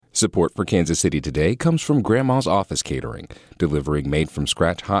Support for Kansas City Today comes from Grandma's Office Catering, delivering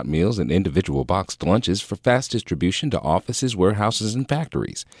made-from-scratch hot meals and individual boxed lunches for fast distribution to offices, warehouses, and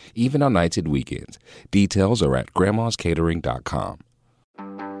factories, even on nights and weekends. Details are at grandmascatering.com.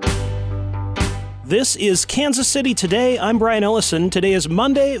 This is Kansas City Today. I'm Brian Ellison. Today is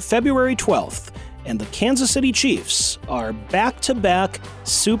Monday, February 12th, and the Kansas City Chiefs are back-to-back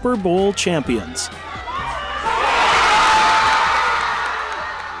Super Bowl champions.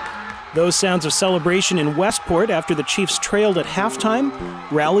 Those sounds of celebration in Westport after the Chiefs trailed at halftime,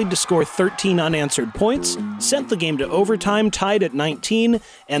 rallied to score 13 unanswered points, sent the game to overtime tied at 19,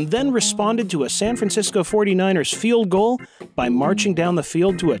 and then responded to a San Francisco 49ers field goal by marching down the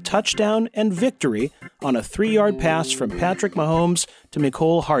field to a touchdown and victory on a 3-yard pass from Patrick Mahomes to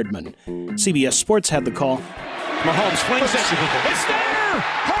Mecole Hardman. CBS Sports had the call. Mahomes flings it. It's there!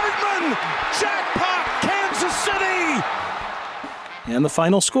 Hardman! Jackpot! Kansas City! And the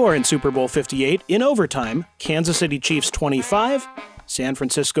final score in Super Bowl 58 in overtime, Kansas City Chiefs 25, San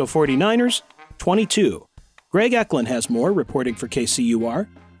Francisco 49ers 22. Greg Eklund has more, reporting for KCUR.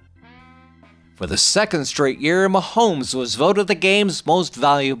 For the second straight year, Mahomes was voted the game's most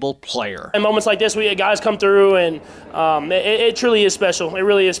valuable player. In moments like this, we had guys come through, and it truly is special. It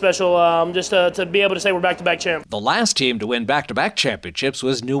really is special just to be able to say we're back-to-back champ. The last team to win back-to-back championships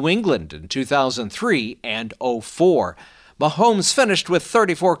was New England in 2003 and 2004. Mahomes finished with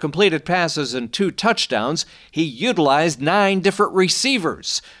 34 completed passes and 2 touchdowns. He utilized 9 different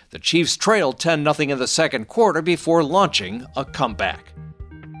receivers. The Chiefs trailed 10-0 in the second quarter before launching a comeback.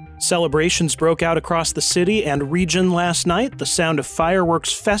 Celebrations broke out across the city and region last night, the sound of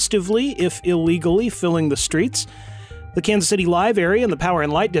fireworks festively, if illegally, filling the streets. The Kansas City Live area in the Power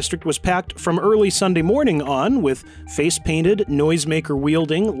and Light District was packed from early Sunday morning on with face-painted,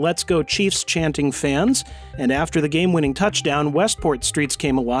 noisemaker-wielding, Let's Go Chiefs chanting fans. And after the game-winning touchdown, Westport streets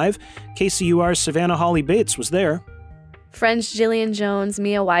came alive. KCUR's Savannah Holly Bates was there. Friends Jillian Jones,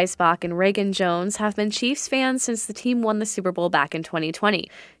 Mia Weisbach, and Reagan Jones have been Chiefs fans since the team won the Super Bowl back in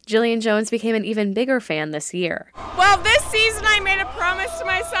 2020. Jillian Jones became an even bigger fan this year. Well, this season I made a promise to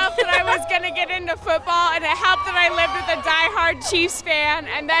myself that I was going to get into football, and it helped that I lived with a diehard Chiefs fan,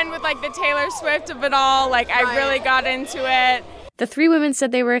 and then with the Taylor Swift of it all, I really got into it. The three women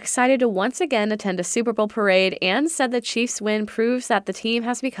said they were excited to once again attend a Super Bowl parade and said the Chiefs' win proves that the team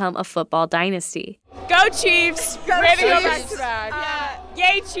has become a football dynasty. Go Chiefs! Go Ready to go Chiefs! back to back.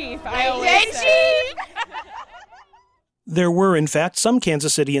 Yay Chief! I always say. Chief! There were, in fact, some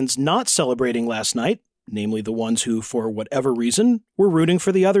Kansas Cityans not celebrating last night, namely the ones who, for whatever reason, were rooting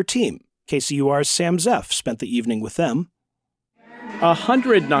for the other team. KCUR's Sam Zeff spent the evening with them.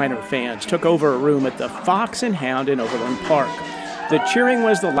 100 Niner fans took over a room at the Fox and Hound in Overland Park. The cheering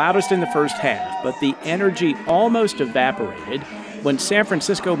was the loudest in the first half, but the energy almost evaporated when San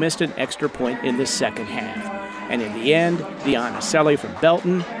Francisco missed an extra point in the second half. And in the end, Deanna Selly from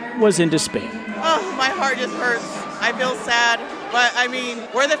Belton was in despair. Oh, my heart just hurts. I feel sad. But,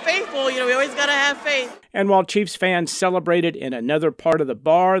 we're the faithful. We always got to have faith. And while Chiefs fans celebrated in another part of the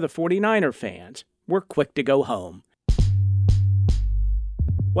bar, the 49er fans were quick to go home.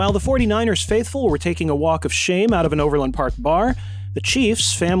 While the 49ers faithful were taking a walk of shame out of an Overland Park bar, the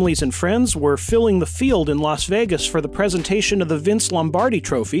Chiefs, families, and friends were filling the field in Las Vegas for the presentation of the Vince Lombardi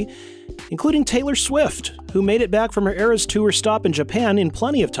Trophy, including Taylor Swift, who made it back from her Eras Tour stop in Japan in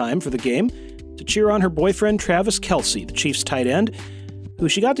plenty of time for the game to cheer on her boyfriend Travis Kelce, the Chiefs tight end, who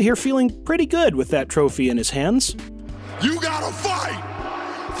she got to hear feeling pretty good with that trophy in his hands. You gotta fight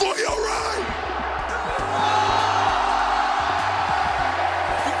for your right!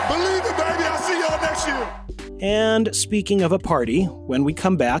 Believe it, baby, I'll see y'all next year! And speaking of a party, when we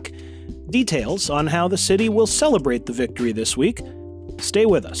come back, details on how the city will celebrate the victory this week. Stay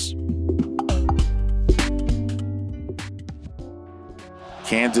with us.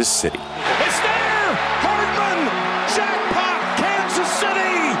 Kansas City. It's there! Hardman! Jackpot! Kansas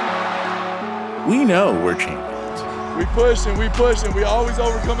City! We know we're champions. We push and we always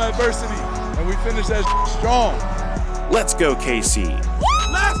overcome adversity. And we finish that strong. Let's go, KC.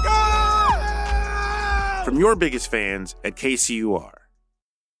 Let's go! From your biggest fans at KCUR.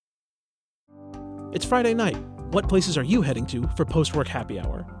 It's Friday night. What places are you heading to for post-work happy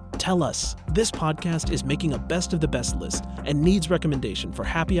hour? Tell us. This podcast is making a best of the best list and needs recommendation for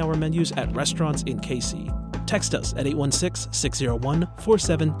happy hour menus at restaurants in KC. Text us at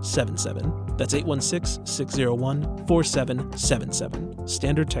 816-601-4777. That's 816-601-4777.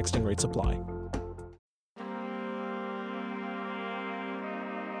 Standard texting rates apply.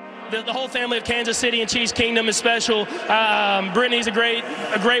 the whole family of Kansas City and Chiefs Kingdom is special. Brittany's a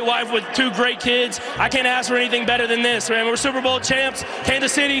great wife with 2 great kids. I can't ask for anything better than this, man. We're Super Bowl champs,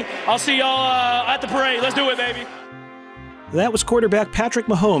 Kansas City. I'll see y'all at the parade. Let's do it, baby. That was quarterback Patrick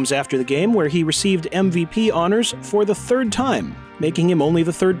Mahomes after the game, where he received MVP honors for the 3rd time, making him only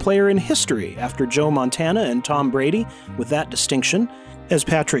the 3rd player in history after Joe Montana and Tom Brady with that distinction. As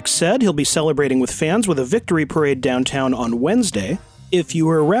Patrick said, he'll be celebrating with fans with a victory parade downtown on Wednesday. If you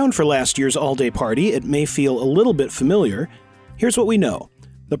were around for last year's all-day party, it may feel a little bit familiar. Here's what we know.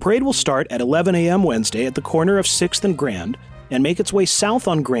 The parade will start at 11 a.m. Wednesday at the corner of 6th and Grand, and make its way south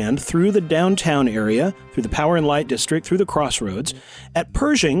on Grand through the downtown area, through the Power and Light District, through the Crossroads. At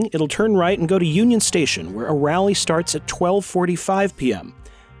Pershing, it'll turn right and go to Union Station, where a rally starts at 12:45 p.m.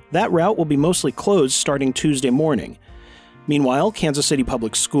 That route will be mostly closed starting Tuesday morning. Meanwhile, Kansas City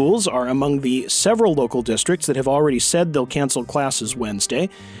Public Schools are among the several local districts that have already said they'll cancel classes Wednesday.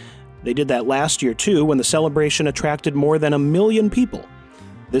 They did that last year, too, when the celebration attracted more than 1 million people.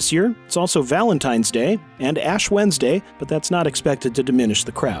 This year, it's also Valentine's Day and Ash Wednesday, but that's not expected to diminish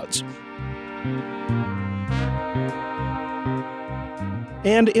the crowds.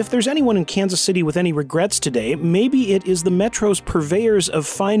 And if there's anyone in Kansas City with any regrets today, maybe it is the Metro's purveyors of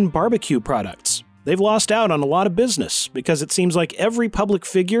fine barbecue products. They've lost out on a lot of business because it seems like every public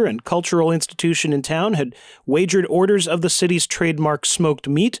figure and cultural institution in town had wagered orders of the city's trademark smoked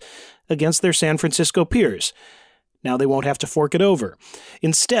meat against their San Francisco peers. Now they won't have to fork it over.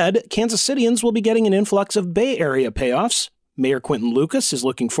 Instead, Kansas Cityans will be getting an influx of Bay Area payoffs. Mayor Quinton Lucas is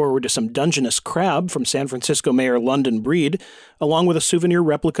looking forward to some Dungeness crab from San Francisco Mayor London Breed, along with a souvenir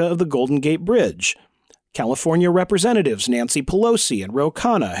replica of the Golden Gate Bridge. California Representatives Nancy Pelosi and Ro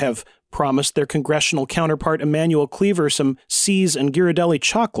Khanna have promised their congressional counterpart Emmanuel Cleaver some See's and Ghirardelli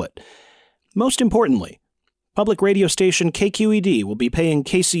chocolate. Most importantly, public radio station KQED will be paying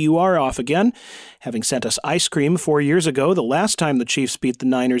KCUR off again, having sent us ice cream 4 years ago, the last time the Chiefs beat the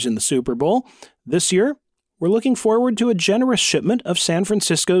Niners in the Super Bowl. This year, we're looking forward to a generous shipment of San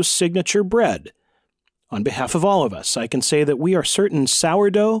Francisco's signature bread. On behalf of all of us, I can say that we are certain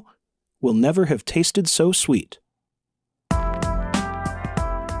sourdough will never have tasted so sweet.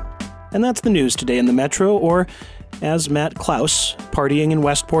 And that's the news today in the Metro, or as Matt Klaus, partying in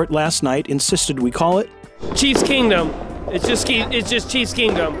Westport last night, insisted we call it, Chiefs Kingdom. It's just Chiefs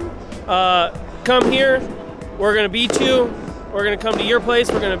Kingdom. Come here. We're going to beat you. We're going to come to your place.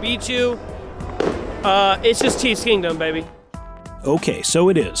 We're going to beat you. It's just Chiefs Kingdom, baby. Okay, so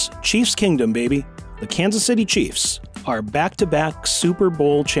it is. Chiefs Kingdom, baby. The Kansas City Chiefs are back-to-back Super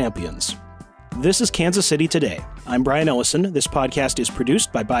Bowl champions. This is Kansas City Today. I'm Brian Ellison. This podcast is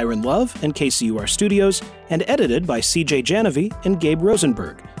produced by Byron Love and KCUR Studios and edited by CJ Janovi and Gabe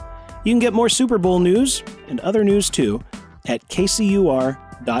Rosenberg. You can get more Super Bowl news and other news too at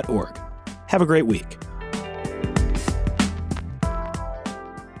kcur.org. Have a great week.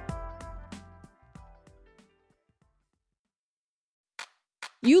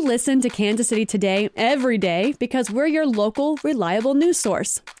 You listen to Kansas City Today every day because we're your local, reliable news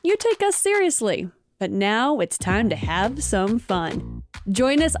source. You take us seriously. But now it's time to have some fun.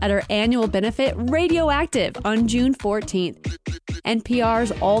 Join us at our annual benefit, Radioactive, on June 14th.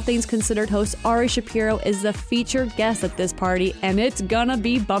 NPR's All Things Considered host Ari Shapiro is the featured guest at this party, and it's gonna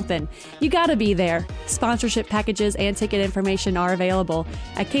be bumpin'. You gotta be there. Sponsorship packages and ticket information are available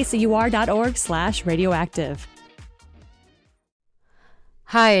at kcur.org/radioactive.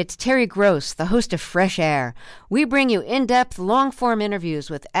 Hi, it's Terry Gross, the host of Fresh Air. We bring you in-depth, long-form interviews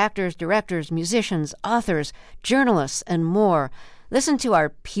with actors, directors, musicians, authors, journalists, and more. Listen to our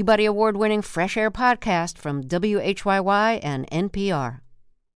Peabody Award-winning Fresh Air podcast from WHYY and NPR.